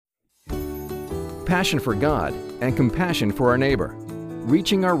passion for God and compassion for our neighbor,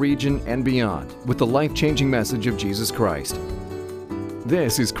 reaching our region and beyond with the life-changing message of Jesus Christ.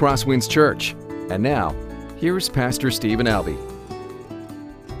 This is Crosswinds Church, and now, here's Pastor Stephen Albee.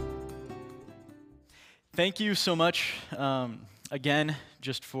 Thank you so much again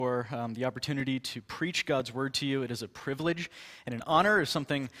just for the opportunity to preach God's Word to you. It is a privilege and an honor. It's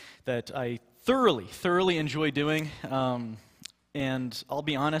something that I thoroughly enjoy doing. And I'll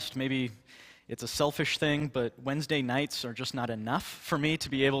be honest, maybe it's a selfish thing, but Wednesday nights are just not enough for me to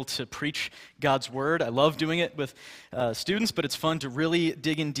be able to preach God's Word. I love doing it with students, but it's fun to really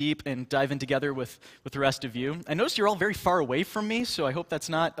dig in deep and dive in together with the rest of you. I noticed you're all very far away from me, so I hope that's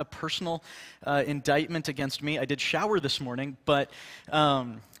not a personal indictment against me. I did shower this morning, but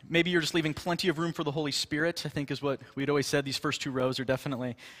maybe you're just leaving plenty of room for the Holy Spirit, I think is what we'd always said. These first two rows are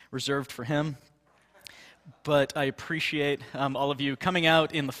definitely reserved for Him. But I appreciate all of you coming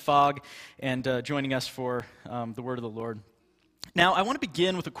out in the fog and joining us for the Word of the Lord. Now, I want to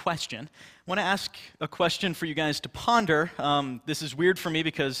begin with a question. I want to ask a question for you guys to ponder. This is weird for me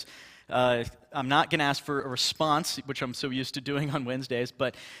because I'm not going to ask for a response, which I'm so used to doing on Wednesdays,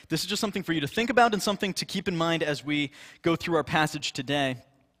 but this is just something for you to think about and something to keep in mind as we go through our passage today.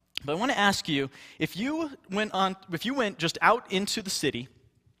 But I want to ask you, if you went just out into the city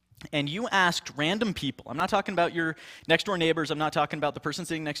and you asked random people, I'm not talking about your next-door neighbors, I'm not talking about the person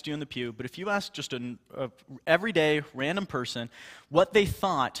sitting next to you in the pew, but if you asked just an everyday random person what they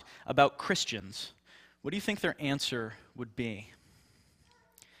thought about Christians, what do you think their answer would be?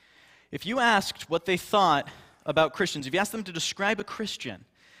 If you asked what they thought about Christians, if you asked them to describe a Christian,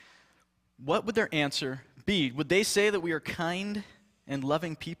 what would their answer be? Would they say that we are kind and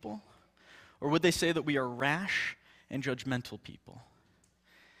loving people? Or would they say that we are rash and judgmental people?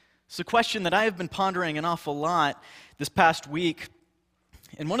 It's a question that I have been pondering an awful lot this past week,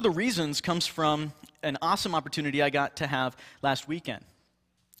 and one of the reasons comes from an awesome opportunity I got to have last weekend.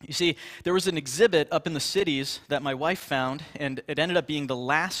 You see, there was an exhibit up in the cities that my wife found, and it ended up being the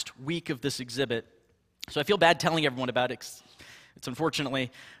last week of this exhibit. So I feel bad telling everyone about it. It's unfortunately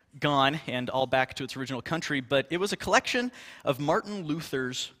gone and all back to its original country, but it was a collection of Martin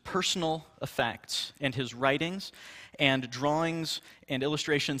Luther's personal effects and his writings and drawings and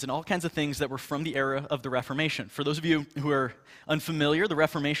illustrations and all kinds of things that were from the era of the Reformation. For those of you who are unfamiliar, the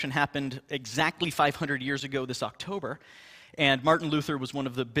Reformation happened exactly 500 years ago this October, and Martin Luther was one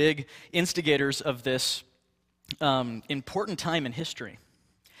of the big instigators of this important time in history.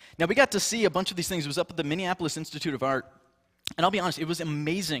 Now, we got to see a bunch of these things. It was up at the Minneapolis Institute of Art, and I'll be honest, it was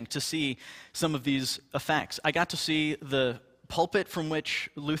amazing to see some of these effects. I got to see the pulpit from which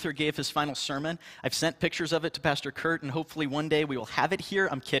Luther gave his final sermon. I've sent pictures of it to Pastor Kurt, and hopefully one day we will have it here.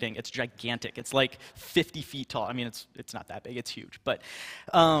 I'm kidding. It's gigantic. It's like 50 feet tall. I mean, it's not that big. It's huge. But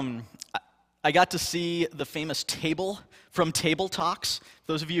I got to see the famous table from Table Talks.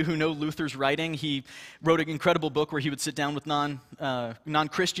 Those of you who know Luther's writing, he wrote an incredible book where he would sit down with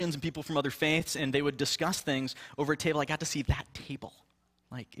non-Christians and people from other faiths, and they would discuss things over a table. I got to see that table.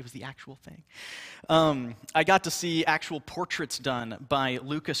 Like, it was the actual thing. I got to see actual portraits done by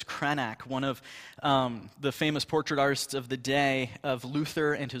Lucas Cranach, one of the famous portrait artists of the day, of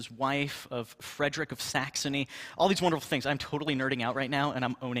Luther and his wife, of Frederick of Saxony, all these wonderful things. I'm totally nerding out right now, and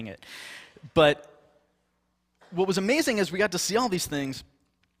I'm owning it. But what was amazing as we got to see all these things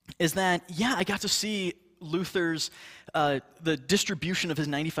is that, I got to see Luther's, the distribution of his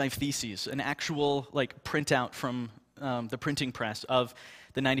 95 Theses, an actual printout from the printing press of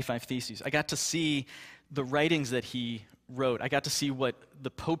the 95 Theses. I got to see the writings that he wrote. I got to see what the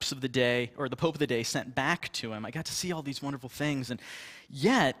popes of the day, or the Pope of the day, sent back to him. I got to see all these wonderful things, and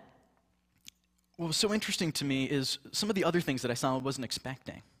yet, what was so interesting to me is some of the other things that I saw I wasn't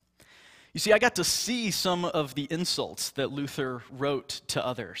expecting. You see, I got to see some of the insults that Luther wrote to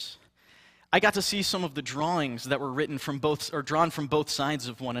others. I got to see some of the drawings that were drawn from both sides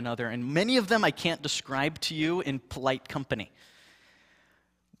of one another, and many of them I can't describe to you in polite company.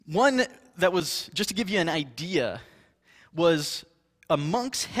 One that was, just to give you an idea, was a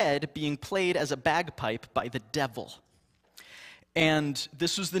monk's head being played as a bagpipe by the devil. And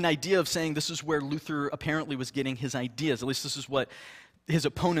this was an idea of saying this is where Luther apparently was getting his ideas. At least this is what his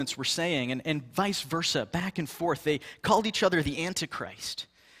opponents were saying, and vice versa, back and forth. They called each other the Antichrist.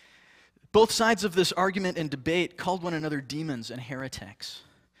 Both sides of this argument and debate called one another demons and heretics.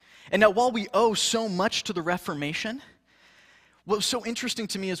 And now, while we owe so much to the Reformation, what was so interesting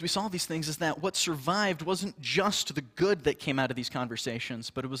to me as we saw these things is that what survived wasn't just the good that came out of these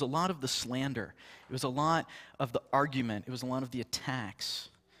conversations, but it was a lot of the slander. It was a lot of the argument. It was a lot of the attacks.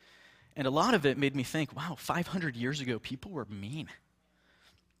 And a lot of it made me think, wow, 500 years ago, people were mean.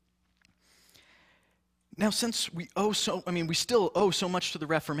 Now, since we still owe so much to the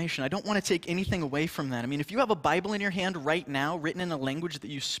Reformation, I don't want to take anything away from that. I mean, if you have a Bible in your hand right now, written in a language that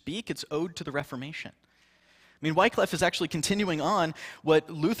you speak, it's owed to the Reformation. I mean, Wycliffe is actually continuing on what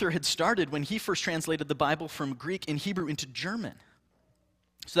Luther had started when he first translated the Bible from Greek and Hebrew into German,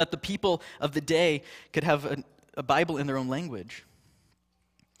 so that the people of the day could have a Bible in their own language.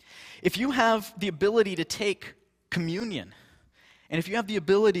 If you have the ability to take communion, and if you have the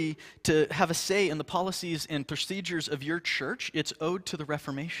ability to have a say in the policies and procedures of your church, it's owed to the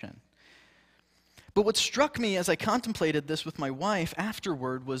Reformation. But what struck me as I contemplated this with my wife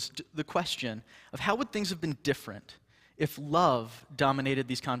afterward was the question of how would things have been different if love dominated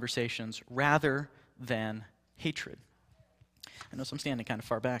these conversations rather than hatred? I know, so I'm standing kind of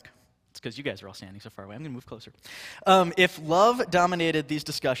far back. It's because you guys are all standing so far away. I'm going to move closer. If love dominated these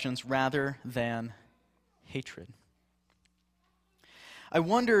discussions rather than hatred, I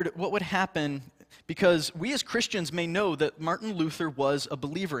wondered what would happen, because we as Christians may know that Martin Luther was a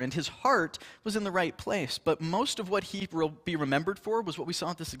believer and his heart was in the right place, but most of what he will be remembered for was what we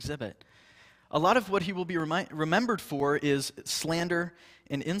saw at this exhibit. A lot of what he will be remembered for is slander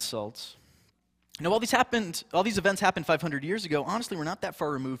and insults. Now, all these events happened 500 years ago. Honestly, we're not that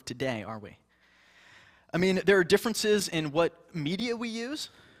far removed today, are we? I mean, there are differences in what media we use,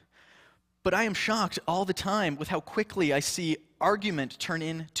 but I am shocked all the time with how quickly I see argument turn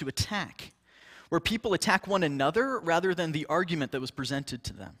into attack, where people attack one another rather than the argument that was presented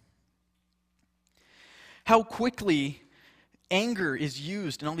to them. How quickly anger is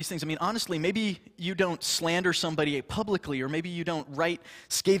used and all these things. I mean, honestly, maybe you don't slander somebody publicly, or maybe you don't write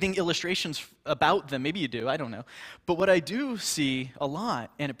scathing illustrations about them. Maybe you do, I don't know. But what I do see a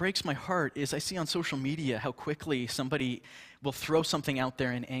lot, and it breaks my heart, is I see on social media how quickly somebody will throw something out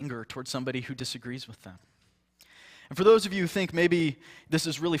there in anger towards somebody who disagrees with them. And for those of you who think maybe this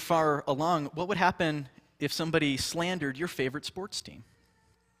is really far along, what would happen if somebody slandered your favorite sports team?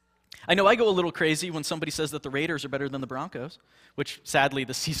 I know I go a little crazy when somebody says that the Raiders are better than the Broncos, which sadly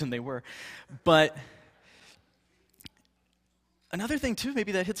this season they were. But another thing too,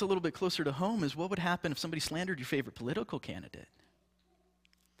 maybe that hits a little bit closer to home, is what would happen if somebody slandered your favorite political candidate?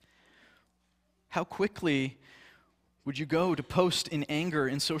 How quickly would you go to post in anger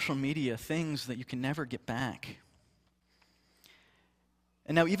in social media things that you can never get back?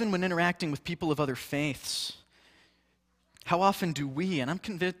 And now, even when interacting with people of other faiths, how often do we, and I'm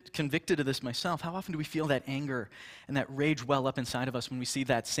convicted of this myself, how often do we feel that anger and that rage well up inside of us when we see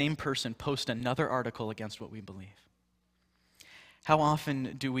that same person post another article against what we believe? How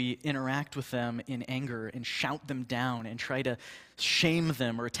often do we interact with them in anger and shout them down and try to shame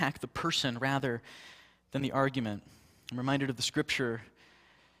them or attack the person rather than the argument? I'm reminded of the scripture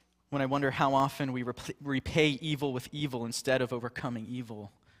when I wonder how often we repay evil with evil instead of overcoming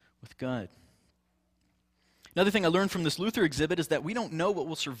evil with good. Another thing I learned from this Luther exhibit is that we don't know what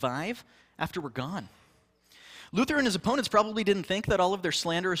will survive after we're gone. Luther and his opponents probably didn't think that all of their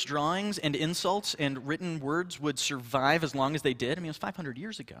slanderous drawings and insults and written words would survive as long as they did. I mean, it was 500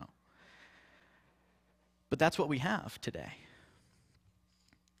 years ago. But that's what we have today.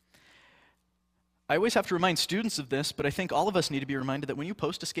 I always have to remind students of this, but I think all of us need to be reminded that when you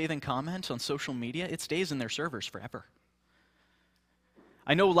post a scathing comment on social media, it stays in their servers forever.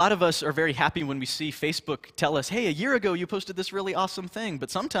 I know a lot of us are very happy when we see Facebook tell us, hey, a year ago you posted this really awesome thing.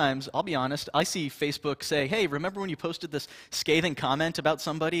 But sometimes, I'll be honest, I see Facebook say, hey, remember when you posted this scathing comment about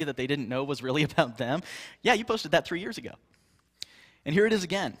somebody that they didn't know was really about them? Yeah, you posted that 3 years ago. And here it is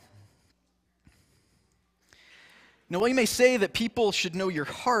again. Now, while you may say that people should know your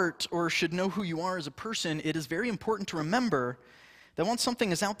heart or should know who you are as a person, it is very important to remember that once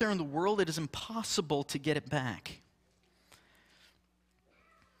something is out there in the world, it is impossible to get it back.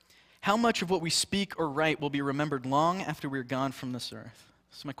 How much of what we speak or write will be remembered long after we're gone from this earth?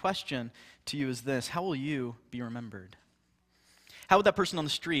 So my question to you is this: how will you be remembered? How would that person on the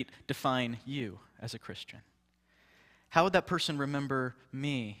street define you as a Christian? How would that person remember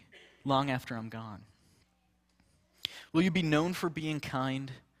me long after I'm gone? Will you be known for being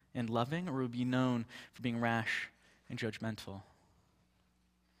kind and loving, or will you be known for being rash and judgmental?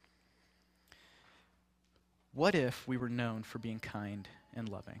 What if we were known for being kind and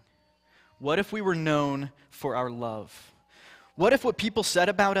loving? What if we were known for our love? What if what people said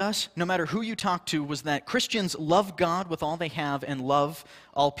about us, no matter who you talk to, was that Christians love God with all they have and love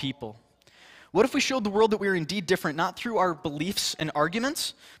all people? What if we showed the world that we are indeed different, not through our beliefs and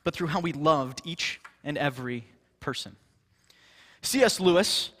arguments, but through how we loved each and every person? C.S.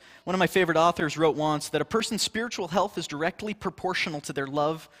 Lewis, one of my favorite authors, wrote once that a person's spiritual health is directly proportional to their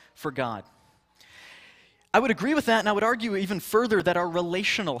love for God. I would agree with that, and I would argue even further that our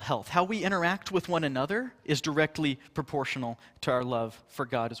relational health, how we interact with one another, is directly proportional to our love for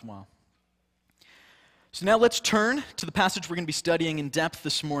God as well. So now let's turn to the passage we're going to be studying in depth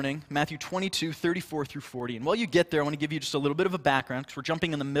this morning, Matthew 22, 34 through 40. And while you get there, I want to give you just a little bit of a background, because we're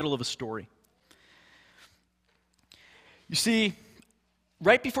jumping in the middle of a story. You see,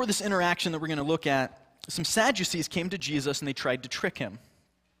 right before this interaction that we're going to look at, some Sadducees came to Jesus and they tried to trick him.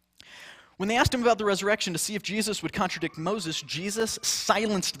 When they asked him about the resurrection to see if Jesus would contradict Moses, Jesus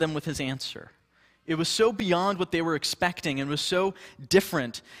silenced them with his answer. It was so beyond what they were expecting and was so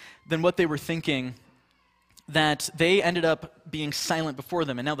different than what they were thinking that they ended up being silent before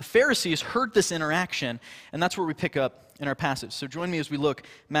them. And now the Pharisees heard this interaction, and that's where we pick up in our passage. So join me as we look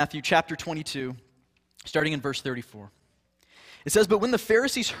Matthew chapter 22, starting in verse 34. It says, "But when the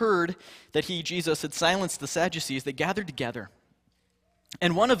Pharisees heard that he, Jesus, had silenced the Sadducees, they gathered together.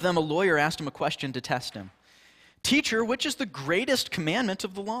 And one of them, a lawyer, asked him a question to test him. 'Teacher, which is the greatest commandment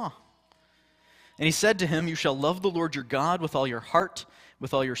of the law?' And he said to him, 'You shall love the Lord your God with all your heart,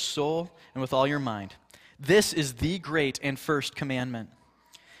 with all your soul, and with all your mind. This is the great and first commandment.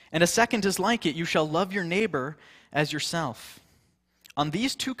 And a second is like it, you shall love your neighbor as yourself. On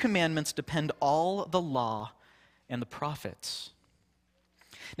these two commandments depend all the law and the prophets.'"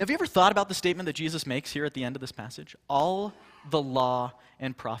 Now, have you ever thought about the statement that Jesus makes here at the end of this passage? All the law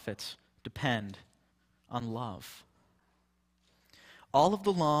and prophets depend on love. All of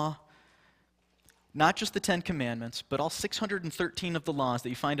the law, not just the 10 Commandments, but all 613 of the laws that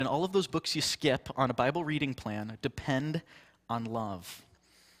you find in all of those books you skip on a Bible reading plan, depend on love.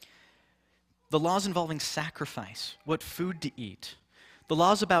 The laws involving sacrifice, what food to eat, the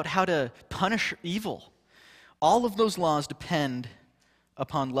laws about how to punish evil, all of those laws depend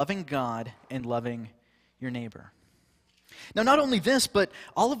upon loving God and loving your neighbor. Now, not only this, but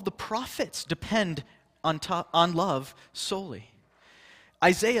all of the prophets depend on love solely.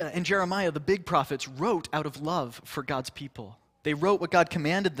 Isaiah and Jeremiah, the big prophets, wrote out of love for God's people. They wrote what God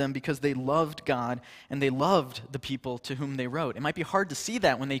commanded them because they loved God and they loved the people to whom they wrote. It might be hard to see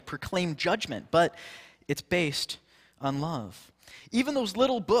that when they proclaim judgment, but it's based on love. Even those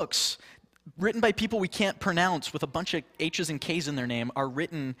little books written by people we can't pronounce with a bunch of H's and K's in their name are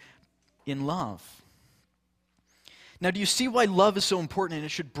written in love. Now, do you see why love is so important, and it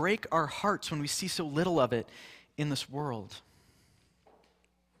should break our hearts when we see so little of it in this world?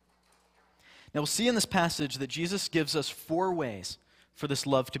 Now, we'll see in this passage that Jesus gives us 4 ways for this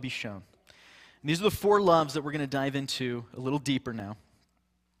love to be shown. And these are the 4 loves that we're going to dive into a little deeper now.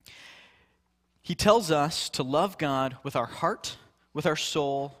 He tells us to love God with our heart, with our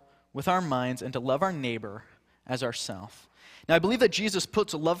soul, with our minds, and to love our neighbor as ourself. Now, I believe that Jesus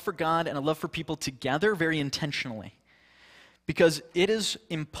puts a love for God and a love for people together very intentionally, because it is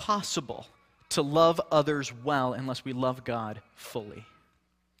impossible to love others well unless we love God fully.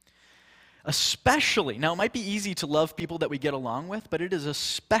 Especially, now it might be easy to love people that we get along with, but it is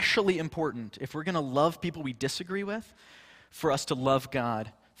especially important if we're going to love people we disagree with, for us to love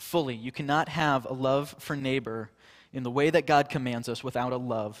God fully. You cannot have a love for neighbor in the way that God commands us without a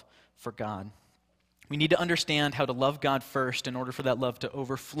love for God. We need to understand how to love God first in order for that love to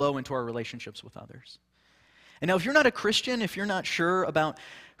overflow into our relationships with others. And now, if you're not a Christian, if you're not sure about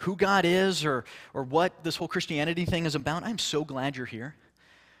who God is or what this whole Christianity thing is about, I'm so glad you're here.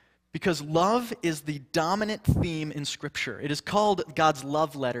 Because love is the dominant theme in Scripture. It is called God's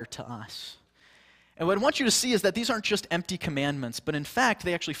love letter to us. And what I want you to see is that these aren't just empty commandments, but in fact,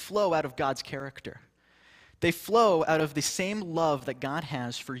 they actually flow out of God's character. They flow out of the same love that God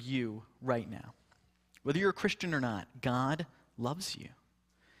has for you right now. Whether you're a Christian or not, God loves you.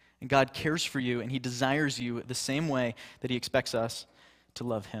 And God cares for you, and He desires you the same way that He expects us to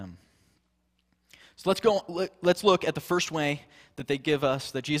love Him. So let's look at the first way that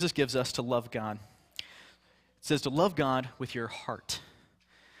that Jesus gives us to love God. It says to love God with your heart.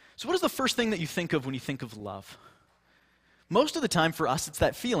 So what is the first thing that you think of when you think of love? Most of the time for us, it's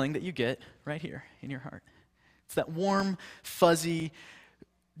that feeling that you get right here in your heart. It's that warm, fuzzy,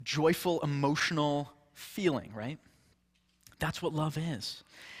 joyful, emotional feeling, right? That's what love is.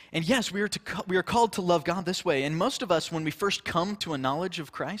 And yes, we are called to love God this way. And most of us, when we first come to a knowledge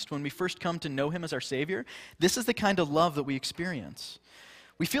of Christ, when we first come to know Him as our Savior, this is the kind of love that we experience.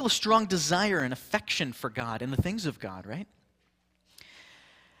 We feel a strong desire and affection for God and the things of God, right?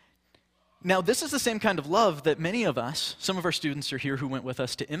 Now, this is the same kind of love that many of us, some of our students are here who went with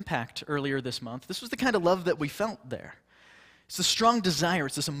us to Impact earlier this month. This was the kind of love that we felt there. It's a strong desire.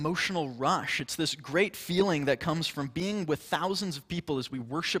 It's this emotional rush. It's this great feeling that comes from being with thousands of people as we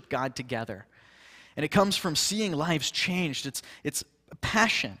worship God together. And it comes from seeing lives changed. It's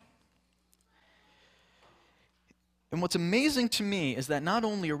passion. And what's amazing to me is that not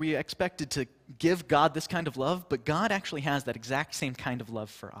only are we expected to give God this kind of love, but God actually has that exact same kind of love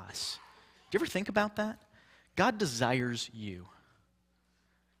for us. Do you ever think about that? God desires you.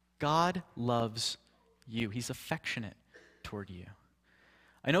 God loves you. He's affectionate toward you.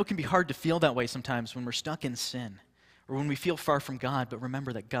 I know it can be hard to feel that way sometimes when we're stuck in sin or when we feel far from God, but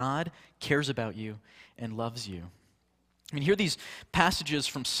remember that God cares about you and loves you. I mean, hear these passages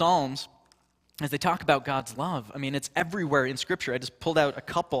from Psalms as they talk about God's love. I mean, it's everywhere in Scripture. I just pulled out a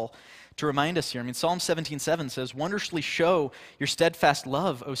couple to remind us here. I mean, Psalm 17:7 says, "Wondrously show your steadfast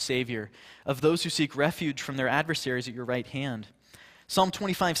love, O Savior, of those who seek refuge from their adversaries at your right hand." Psalm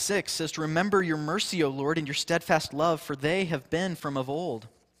 25:6 says to remember your mercy, O Lord, and your steadfast love, for they have been from of old.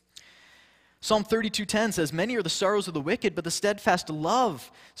 Psalm 32:10 says, "Many are the sorrows of the wicked, but the steadfast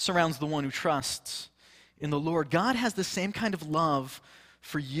love surrounds the one who trusts in the Lord." God has the same kind of love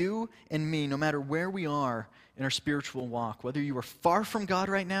for you and me, no matter where we are in our spiritual walk. Whether you are far from God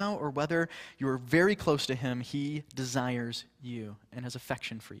right now or whether you are very close to Him, He desires you and has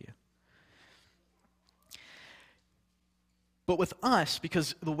affection for you. But with us,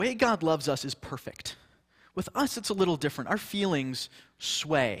 because the way God loves us is perfect, with us it's a little different. Our feelings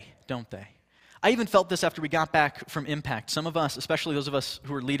sway, don't they? I even felt this after we got back from Impact. Some of us, especially those of us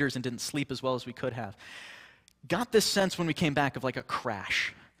who were leaders and didn't sleep as well as we could have, got this sense when we came back of like a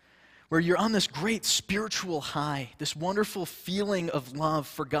crash, where you're on this great spiritual high, this wonderful feeling of love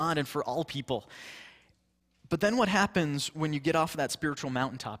for God and for all people. But then what happens when you get off of that spiritual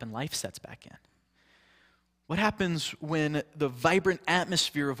mountaintop and life sets back in? What happens when the vibrant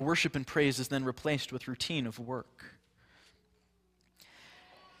atmosphere of worship and praise is then replaced with routine of work?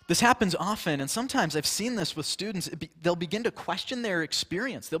 This happens often, and sometimes I've seen this with students. They'll begin to question their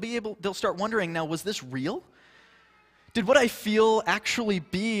experience. They'll start wondering, now, was this real? Did what I feel actually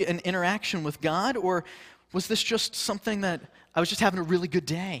be an interaction with God, or was this just something that I was just having a really good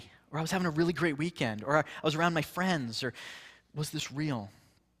day, or I was having a really great weekend, or I was around my friends, or was this real?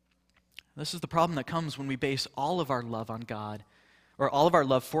 This is the problem that comes when we base all of our love on God, or all of our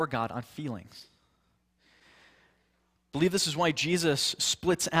love for God on feelings. I believe this is why Jesus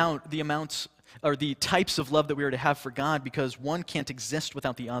splits out the amounts or the types of love that we are to have for God, because one can't exist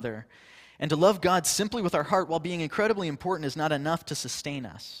without the other. And to love God simply with our heart while being incredibly important is not enough to sustain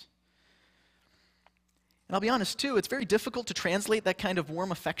us. And I'll be honest too, it's very difficult to translate that kind of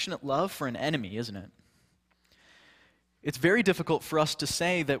warm, affectionate love for an enemy, isn't it? It's very difficult for us to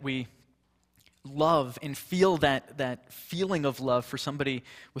say that we love and feel that feeling of love for somebody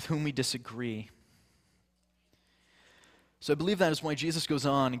with whom we disagree. So I believe that is why Jesus goes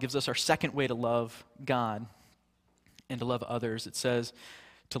on and gives us our second way to love God and to love others. It says,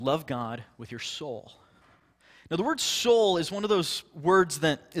 to love God with your soul. Now, the word soul is one of those words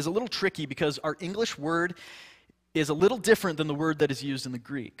that is a little tricky because our English word is a little different than the word that is used in the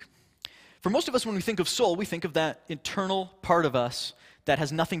Greek. For most of us, when we think of soul, we think of that internal part of us that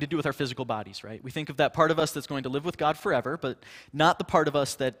has nothing to do with our physical bodies, right? We think of that part of us that's going to live with God forever, but not the part of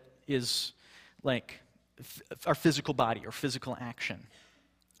us that is like our physical body or physical action.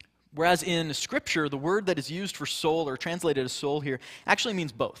 Whereas in Scripture, the word that is used for soul or translated as soul here actually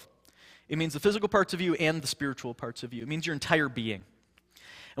means both. It means the physical parts of you and the spiritual parts of you. It means your entire being.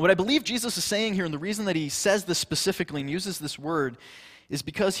 And what I believe Jesus is saying here, and the reason that he says this specifically and uses this word, is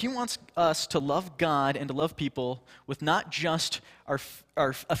because he wants us to love God and to love people with not just our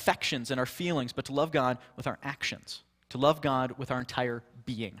affections and our feelings, but to love God with our actions, to love God with our entire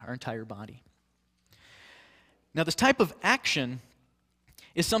being, our entire body. Now, this type of action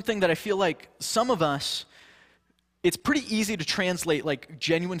is something that I feel like some of us, it's pretty easy to translate like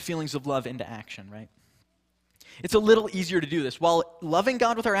genuine feelings of love into action, right? It's a little easier to do this. While loving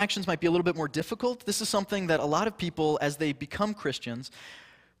God with our actions might be a little bit more difficult, this is something that a lot of people, as they become Christians,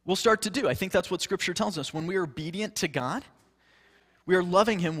 will start to do. I think that's what Scripture tells us. When we are obedient to God, we are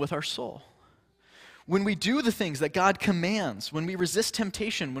loving Him with our soul. When we do the things that God commands, when we resist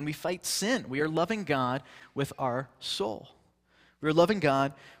temptation, when we fight sin, we are loving God with our soul. We are loving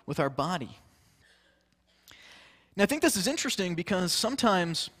God with our body. Now, I think this is interesting because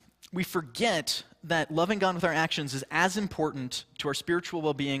sometimes we forget that loving God with our actions is as important to our spiritual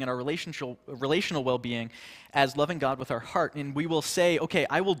well-being and our relational well-being as loving God with our heart. And we will say, okay,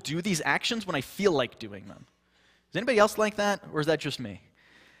 I will do these actions when I feel like doing them. Is anybody else like that, or is that just me?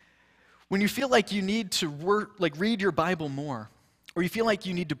 When you feel like you need to read your Bible more, or you feel like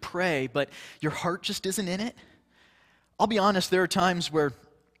you need to pray, but your heart just isn't in it, I'll be honest, there are times where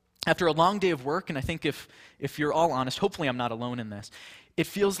after a long day of work, and I think if you're all honest, hopefully I'm not alone in this, it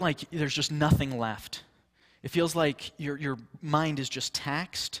feels like there's just nothing left. It feels like your mind is just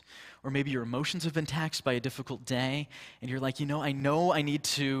taxed, Or maybe your emotions have been taxed by a difficult day, and you're like, I know I need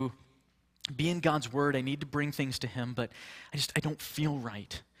to be in God's Word, I need to bring things to Him, but I don't feel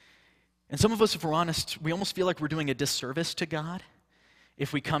right. And some of us, if we're honest, we almost feel like we're doing a disservice to God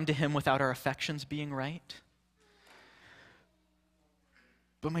if we come to Him without our affections being right.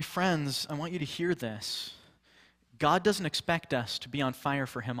 But my friends, I want you to hear this. God doesn't expect us to be on fire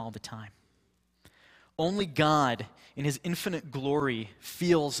for Him all the time. Only God, in His infinite glory,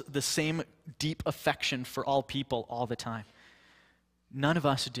 feels the same deep affection for all people all the time. None of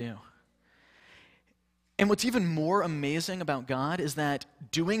us do. And what's even more amazing about God is that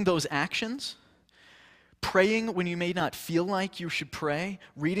doing those actions, praying when you may not feel like you should pray,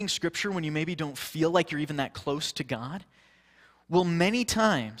 reading Scripture when you maybe don't feel like you're even that close to God, will many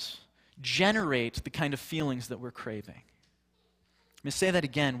times generate the kind of feelings that we're craving. Let me say that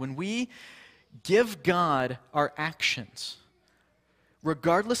again. When we give God our actions,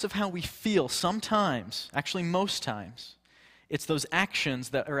 regardless of how we feel, sometimes, actually most times, it's those actions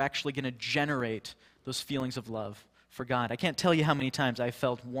that are actually going to generate those feelings of love for God. I can't tell you how many times I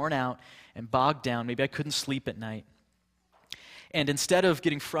felt worn out and bogged down. Maybe I couldn't sleep at night. And instead of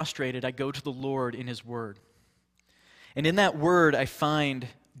getting frustrated, I go to the Lord in His Word. And in that Word, I find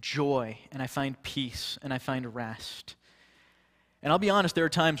joy, and I find peace, and I find rest. And I'll be honest, there are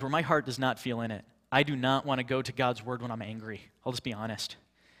times where my heart does not feel in it. I do not want to go to God's Word when I'm angry. I'll just be honest.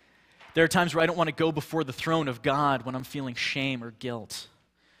 There are times where I don't want to go before the throne of God when I'm feeling shame or guilt.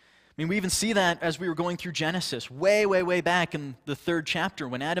 I mean, we even see that as we were going through Genesis, way, way, way back in the 3rd chapter,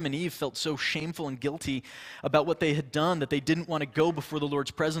 when Adam and Eve felt so shameful and guilty about what they had done that they didn't want to go before the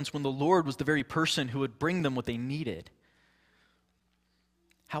Lord's presence when the Lord was the very person who would bring them what they needed.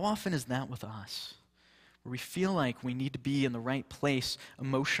 How often is that with us? Where we feel like we need to be in the right place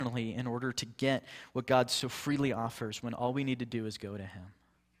emotionally in order to get what God so freely offers when all we need to do is go to Him.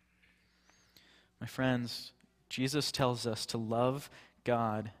 My friends, Jesus tells us to love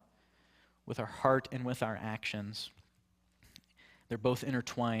God with our heart and with our actions. They're both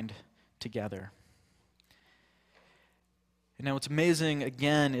intertwined together. And now what's amazing,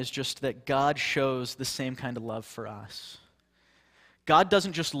 again, is just that God shows the same kind of love for us. God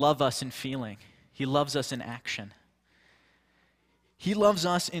doesn't just love us in feeling. He loves us in action. He loves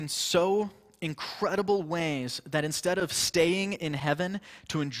us in so incredible ways that instead of staying in heaven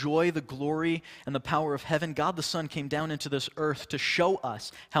to enjoy the glory and the power of heaven, God the Son came down into this earth to show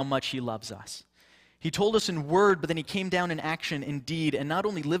us how much He loves us. He told us in word, but then He came down in action, in deed, and not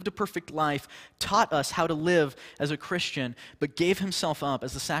only lived a perfect life, taught us how to live as a Christian, but gave Himself up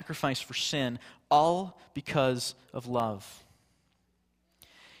as a sacrifice for sin, all because of love.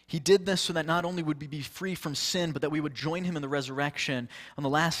 He did this so that not only would we be free from sin, but that we would join Him in the resurrection on the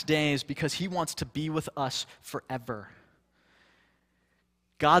last days because He wants to be with us forever.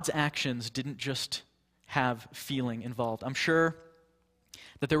 God's actions didn't just have feeling involved. I'm sure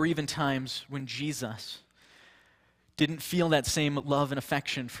that there were even times when Jesus didn't feel that same love and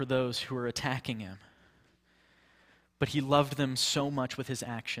affection for those who were attacking Him. But He loved them so much with His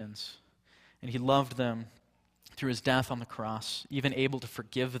actions, and He loved them through His death on the cross, even able to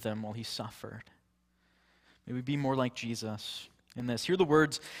forgive them while He suffered. May we be more like Jesus in this. Hear the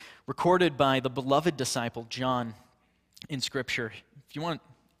words recorded by the beloved disciple John in Scripture. If you want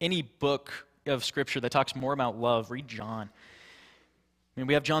any book of Scripture that talks more about love, read John. I mean,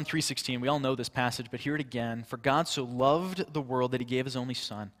 we have John 3:16. We all know this passage, but hear it again. For God so loved the world that He gave His only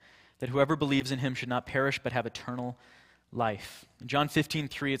Son, that whoever believes in Him should not perish but have eternal life. In John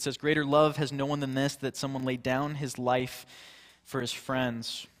 15:3, it says, greater love has no one than this, that someone laid down his life for his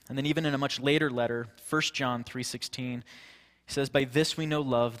friends. And then even in a much later letter, 1 John 3:16, he says, by this we know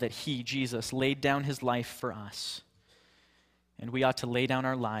love, that He, Jesus, laid down His life for us. And we ought to lay down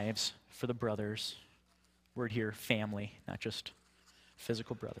our lives for the brothers. Word here, family, not just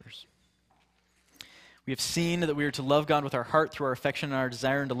physical brothers. We have seen that we are to love God with our heart through our affection and our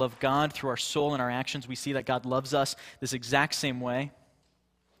desire, and to love God through our soul and our actions. We see that God loves us this exact same way.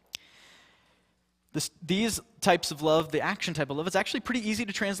 These types of love, the action type of love, it's actually pretty easy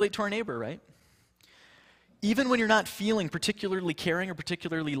to translate to our neighbor, right? Even when you're not feeling particularly caring or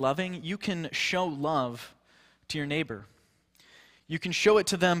particularly loving, you can show love to your neighbor. You can show it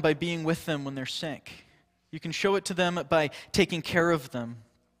to them by being with them when they're sick. You can show it to them by taking care of them.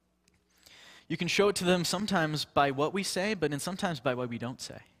 You can show it to them sometimes by what we say, but sometimes by what we don't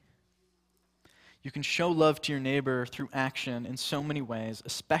say. You can show love to your neighbor through action in so many ways,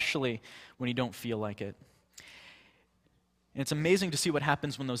 especially when you don't feel like it. And it's amazing to see what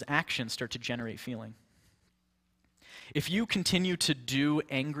happens when those actions start to generate feeling. If you continue to do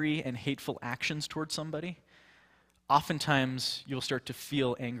angry and hateful actions towards somebody, oftentimes you'll start to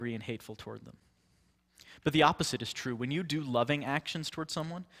feel angry and hateful toward them. But the opposite is true. When you do loving actions toward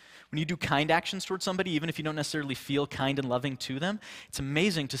someone, when you do kind actions toward somebody, even if you don't necessarily feel kind and loving to them, it's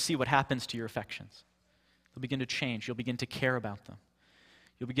amazing to see what happens to your affections. They'll begin to change. You'll begin to care about them.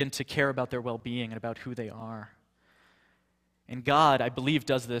 You'll begin to care about their well-being and about who they are. And God, I believe,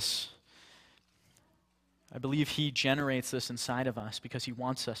 does this. I believe He generates this inside of us because He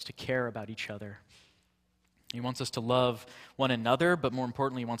wants us to care about each other. He wants us to love one another, but more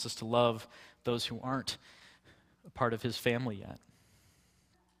importantly, He wants us to love those who aren't a part of His family yet.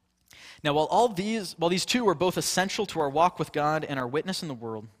 Now, while these two are both essential to our walk with God and our witness in the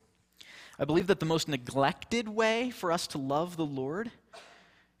world, I believe that the most neglected way for us to love the Lord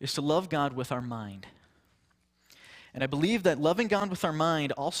is to love God with our mind. And I believe that loving God with our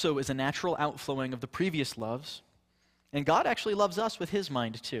mind also is a natural outflowing of the previous loves. And God actually loves us with His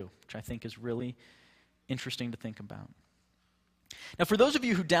mind too, which I think is really interesting to think about. Now, for those of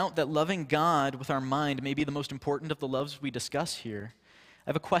you who doubt that loving God with our mind may be the most important of the loves we discuss here, I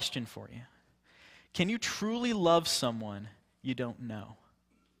have a question for you. Can you truly love someone you don't know?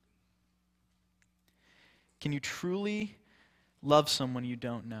 Can you truly love someone you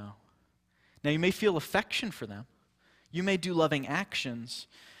don't know? Now, you may feel affection for them. You may do loving actions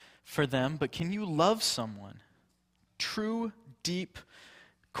for them, but can you love someone? True, deep,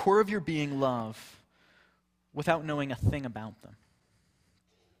 core of your being love without knowing a thing about them.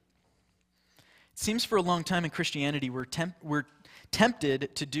 It seems for a long time in Christianity we're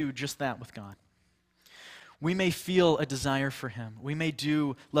tempted to do just that with God. We may feel a desire for Him. We may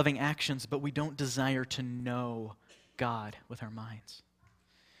do loving actions, but we don't desire to know God with our minds.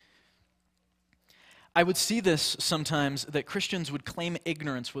 I would see this sometimes, that Christians would claim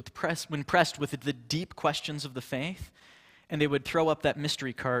ignorance when pressed with the deep questions of the faith, and they would throw up that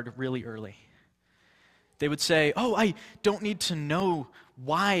mystery card really early. They would say, I don't need to know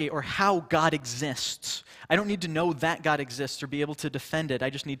why or how God exists. I don't need to know that God exists or be able to defend it. I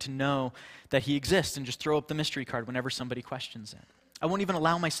just need to know that He exists, and just throw up the mystery card whenever somebody questions it. I won't even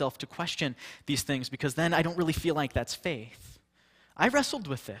allow myself to question these things because then I don't really feel like that's faith. I wrestled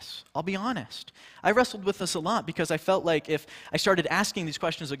with this, I'll be honest. I wrestled with this a lot because I felt like if I started asking these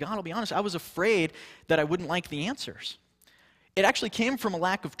questions of God, I'll be honest, I was afraid that I wouldn't like the answers. It actually came from a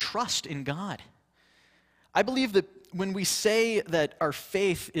lack of trust in God. I believe that when we say that our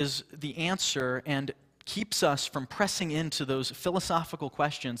faith is the answer and keeps us from pressing into those philosophical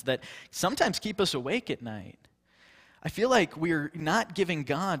questions that sometimes keep us awake at night, I feel like we're not giving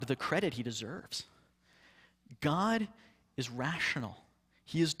God the credit He deserves. God is rational.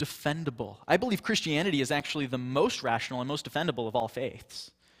 He is defendable. I believe Christianity is actually the most rational and most defendable of all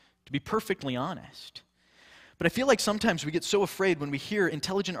faiths, to be perfectly honest. But I feel like sometimes we get so afraid when we hear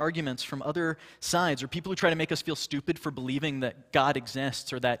intelligent arguments from other sides or people who try to make us feel stupid for believing that God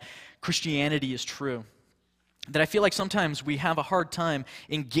exists or that Christianity is true, that I feel like sometimes we have a hard time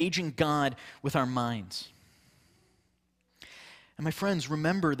engaging God with our minds. And my friends,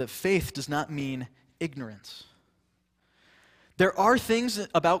 remember that faith does not mean ignorance. There are things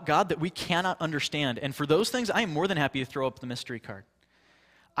about God that we cannot understand, and for those things, I am more than happy to throw up the mystery card.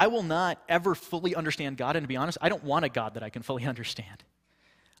 I will not ever fully understand God, and to be honest, I don't want a God that I can fully understand.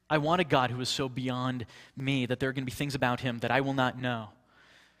 I want a God who is so beyond me that there are going to be things about Him that I will not know.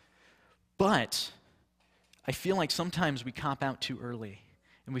 But I feel like sometimes we cop out too early,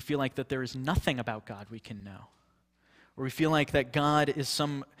 and we feel like that there is nothing about God we can know. Or we feel like that God is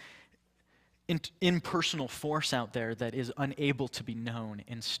some impersonal force out there that is unable to be known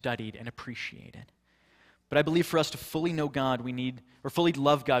and studied and appreciated. But I believe for us to fully know God, fully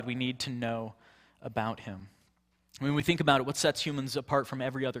love God, we need to know about Him. When we think about it, what sets humans apart from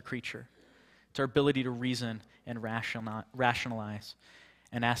every other creature? It's our ability to reason and rationalize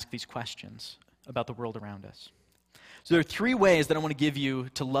and ask these questions about the world around us. So there are 3 ways that I want to give you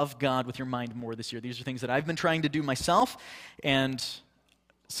to love God with your mind more this year. These are things that I've been trying to do myself and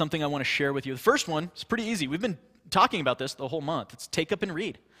something I want to share with you. The first one is pretty easy. We've been talking about this the whole month. It's take up and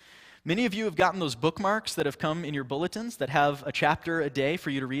read. Many of you have gotten those bookmarks that have come in your bulletins that have a chapter a day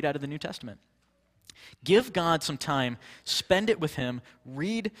for you to read out of the New Testament. Give God some time, spend it with Him,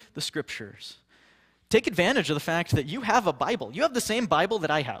 read the Scriptures. Take advantage of the fact that you have a Bible. You have the same Bible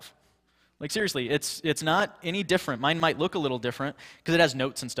that I have. Like seriously, it's not any different. Mine might look a little different because it has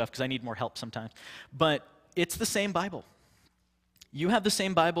notes and stuff because I need more help sometimes. But it's the same Bible. You have the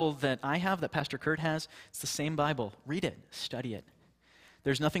same Bible that I have, that Pastor Kurt has. It's the same Bible. Read it, study it.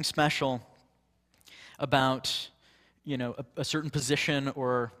 There's nothing special about, a certain position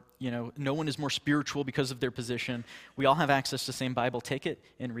or, no one is more spiritual because of their position. We all have access to the same Bible. Take it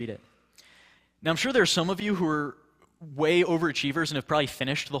and read it. Now, I'm sure there are some of you who are way overachievers and have probably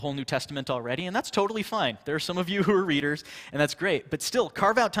finished the whole New Testament already, and that's totally fine. There are some of you who are readers, and that's great. But still,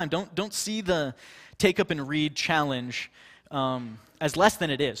 carve out time. Don't see the take up and read challenge as less than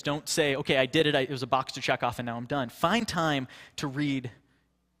it is. Don't say, okay, I did it, it was a box to check off, and now I'm done. Find time to read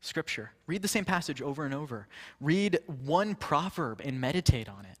Scripture. Read the same passage over and over. Read one proverb and meditate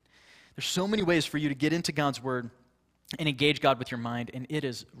on it. There's so many ways for you to get into God's Word and engage God with your mind, and it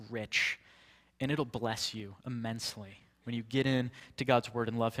is rich, and it'll bless you immensely when you get into God's Word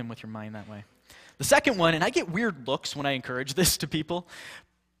and love Him with your mind that way. The second one, and I get weird looks when I encourage this to people,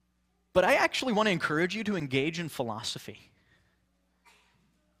 but I actually want to encourage you to engage in philosophy.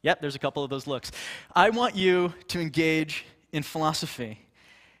 Yep, there's a couple of those looks. I want you to engage in philosophy.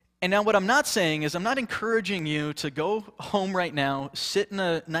 And now what I'm not saying is I'm not encouraging you to go home right now, sit in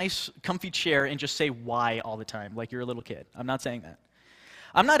a nice, comfy chair, and just say why all the time, like you're a little kid. I'm not saying that.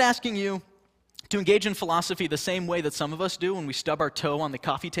 I'm not asking you to engage in philosophy the same way that some of us do when we stub our toe on the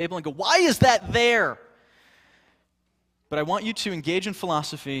coffee table and go, why is that there? But I want you to engage in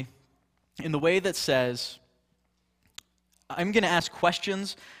philosophy in the way that says, I'm going to ask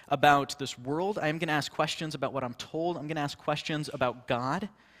questions about this world. I'm going to ask questions about what I'm told. I'm going to ask questions about God.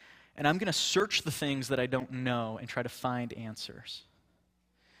 And I'm going to search the things that I don't know and try to find answers.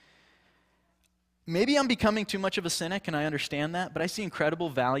 Maybe I'm becoming too much of a cynic, and I understand that, but I see incredible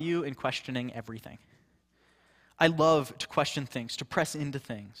value in questioning everything. I love to question things, to press into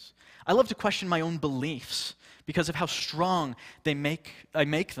things. I love to question my own beliefs because of how strong I make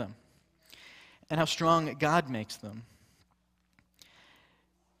them, and how strong God makes them.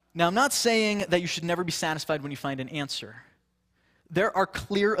 Now, I'm not saying that you should never be satisfied when you find an answer. There are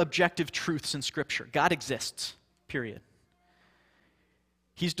clear objective truths in Scripture. God exists, period.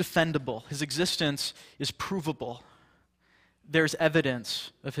 He's defendable. His existence is provable. There's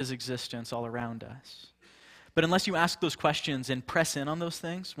evidence of His existence all around us. But unless you ask those questions and press in on those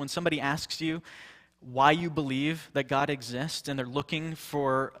things, when somebody asks you why you believe that God exists and they're looking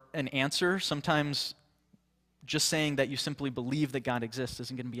for an answer, sometimes just saying that you simply believe that God exists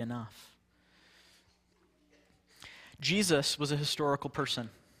isn't going to be enough. Jesus was a historical person.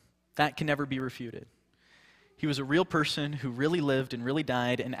 That can never be refuted. He was a real person who really lived and really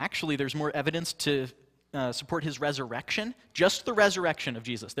died, and actually there's more evidence to support his resurrection, just the resurrection of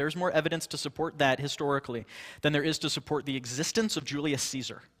Jesus. There's more evidence to support that historically than there is to support the existence of Julius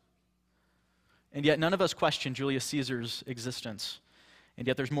Caesar. And yet none of us question Julius Caesar's existence, and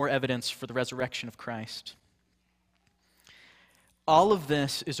yet there's more evidence for the resurrection of Christ. All of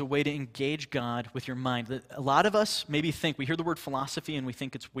this is a way to engage God with your mind. A lot of us maybe think, we hear the word philosophy and we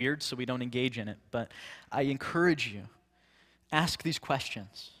think it's weird, so we don't engage in it. But I encourage you, ask these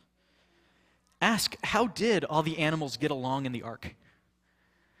questions. Ask, how did all the animals get along in the ark?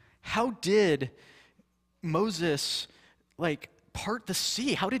 How did Moses, part the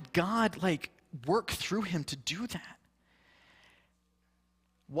sea? How did God, work through him to do that?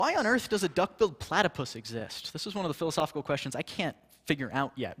 Why on earth does a duck-billed platypus exist? This is one of the philosophical questions I can't figure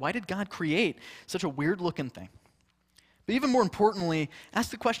out yet. Why did God create such a weird-looking thing? But even more importantly, ask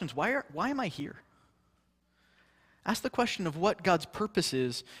the questions, why am I here? Ask the question of what God's purpose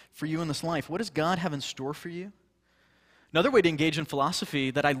is for you in this life. What does God have in store for you? Another way to engage in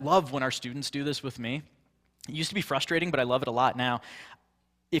philosophy that I love when our students do this with me, it used to be frustrating, but I love it a lot now.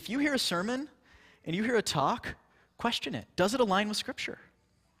 If you hear a sermon and you hear a talk, question it. Does it align with Scripture?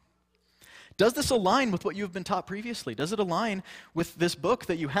 Does this align with what you have been taught previously? Does it align with this book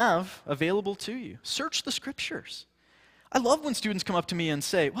that you have available to you? Search the Scriptures. I love when students come up to me and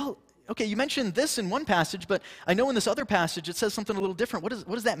say, well, okay, you mentioned this in one passage, but I know in this other passage it says something a little different. What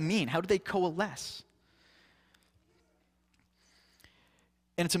does that mean? How do they coalesce?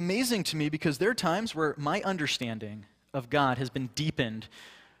 And it's amazing to me because there are times where my understanding of God has been deepened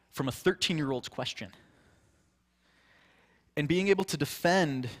from a 13-year-old's question. And being able to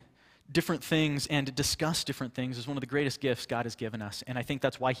defend different things and to discuss different things is one of the greatest gifts God has given us. And I think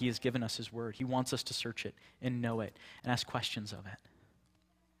that's why He has given us His Word. He wants us to search it and know it and ask questions of it.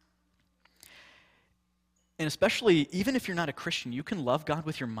 And especially, even if you're not a Christian, you can love God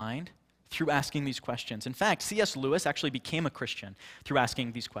with your mind through asking these questions. In fact, C.S. Lewis actually became a Christian through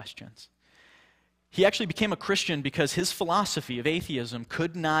asking these questions. He actually became a Christian because his philosophy of atheism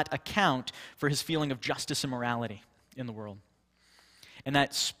could not account for his feeling of justice and morality in the world. And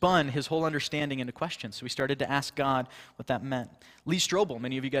that spun his whole understanding into question. So he started to ask God what that meant. Lee Strobel,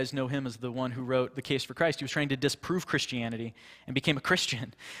 many of you guys know him as the one who wrote The Case for Christ. He was trying to disprove Christianity and became a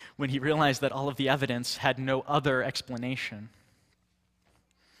Christian when he realized that all of the evidence had no other explanation.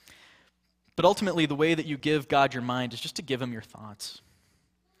 But ultimately, the way that you give God your mind is just to give Him your thoughts.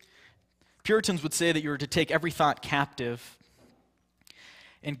 Puritans would say that you are to take every thought captive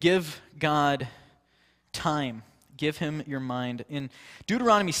and give God time. Give him your mind. In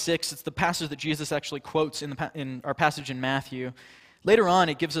Deuteronomy 6, it's the passage that Jesus actually quotes in our passage in Matthew. Later on,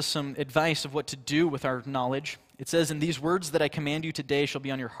 it gives us some advice of what to do with our knowledge. It says, "And these words that I command you today shall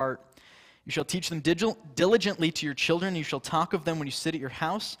be on your heart. You shall teach them diligently to your children. You shall talk of them when you sit at your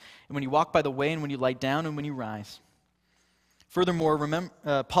house, and when you walk by the way, and when you lie down, and when you rise." Furthermore,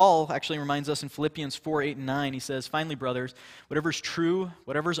 Paul actually reminds us in Philippians 4, 8, and 9, he says, "Finally, brothers, whatever is true,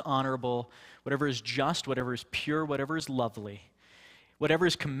 whatever is honorable, whatever is just, whatever is pure, whatever is lovely, whatever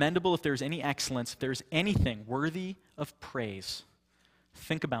is commendable, if there is any excellence, if there is anything worthy of praise,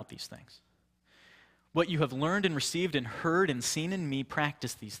 think about these things. What you have learned and received and heard and seen in me,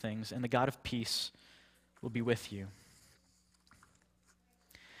 practice these things, and the God of peace will be with you."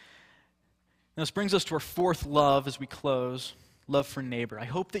 Now, this brings us to our fourth love as we close, love for neighbor. I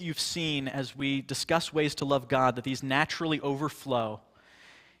hope that you've seen as we discuss ways to love God that these naturally overflow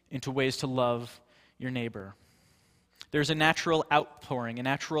into ways to love your neighbor. There's a natural outpouring, a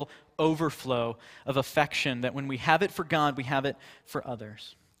natural overflow of affection that when we have it for God, we have it for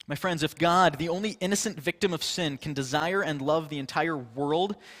others. My friends, if God, the only innocent victim of sin, can desire and love the entire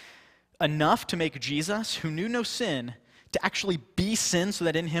world enough to make Jesus, who knew no sin, to actually be sin so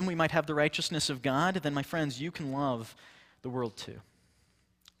that in him we might have the righteousness of God, then my friends, you can love the world too.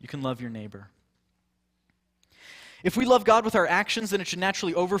 You can love your neighbor. If we love God with our actions, then it should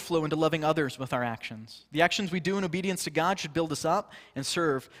naturally overflow into loving others with our actions. The actions we do in obedience to God should build us up and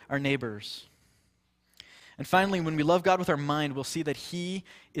serve our neighbors. And finally, when we love God with our mind, we'll see that he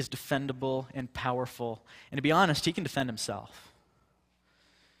is defendable and powerful. And to be honest, he can defend himself.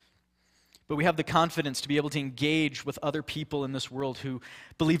 But we have the confidence to be able to engage with other people in this world who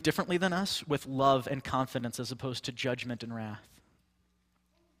believe differently than us with love and confidence as opposed to judgment and wrath.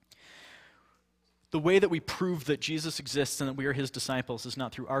 The way that we prove that Jesus exists and that we are his disciples is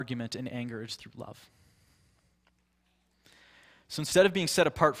not through argument and anger, it's through love. So instead of being set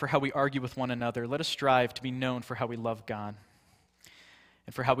apart for how we argue with one another, let us strive to be known for how we love God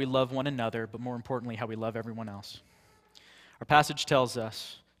and for how we love one another, but more importantly, how we love everyone else. Our passage tells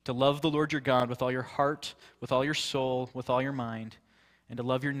us to love the Lord your God with all your heart, with all your soul, with all your mind, and to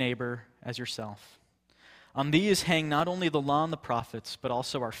love your neighbor as yourself. On these hang not only the law and the prophets, but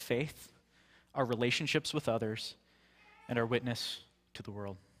also our faith, our relationships with others, and our witness to the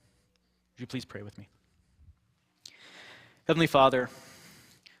world. Would you please pray with me? Heavenly Father,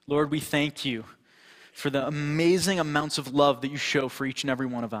 Lord, we thank you for the amazing amounts of love that you show for each and every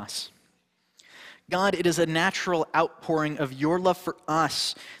one of us. God, it is a natural outpouring of your love for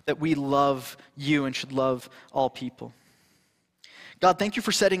us that we love you and should love all people. God, thank you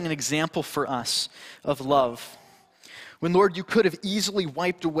for setting an example for us of love. When, Lord, you could have easily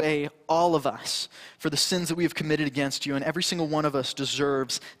wiped away all of us for the sins that we have committed against you, and every single one of us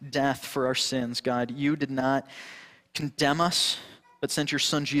deserves death for our sins, God. You did not condemn us, but sent your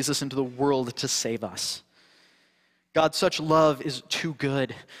Son Jesus into the world to save us. God, such love is too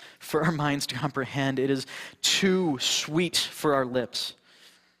good for our minds to comprehend. It is too sweet for our lips.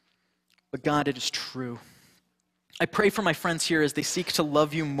 But God, it is true. I pray for my friends here as they seek to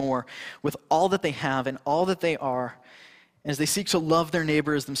love you more with all that they have and all that they are, as they seek to love their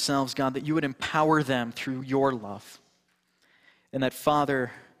neighbor as themselves, God, that you would empower them through your love. And that,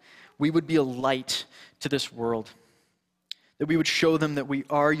 Father, we would be a light to this world, that we would show them that we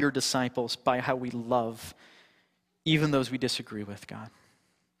are your disciples by how we love even those we disagree with, God.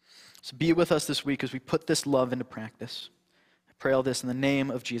 So be with us this week as we put this love into practice. I pray all this in the name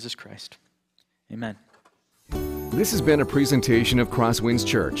of Jesus Christ. Amen. This has been a presentation of Crosswinds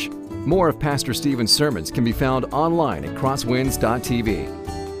Church. More of Pastor Stephen's sermons can be found online at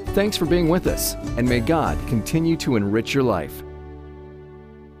crosswinds.tv. Thanks for being with us, and may God continue to enrich your life.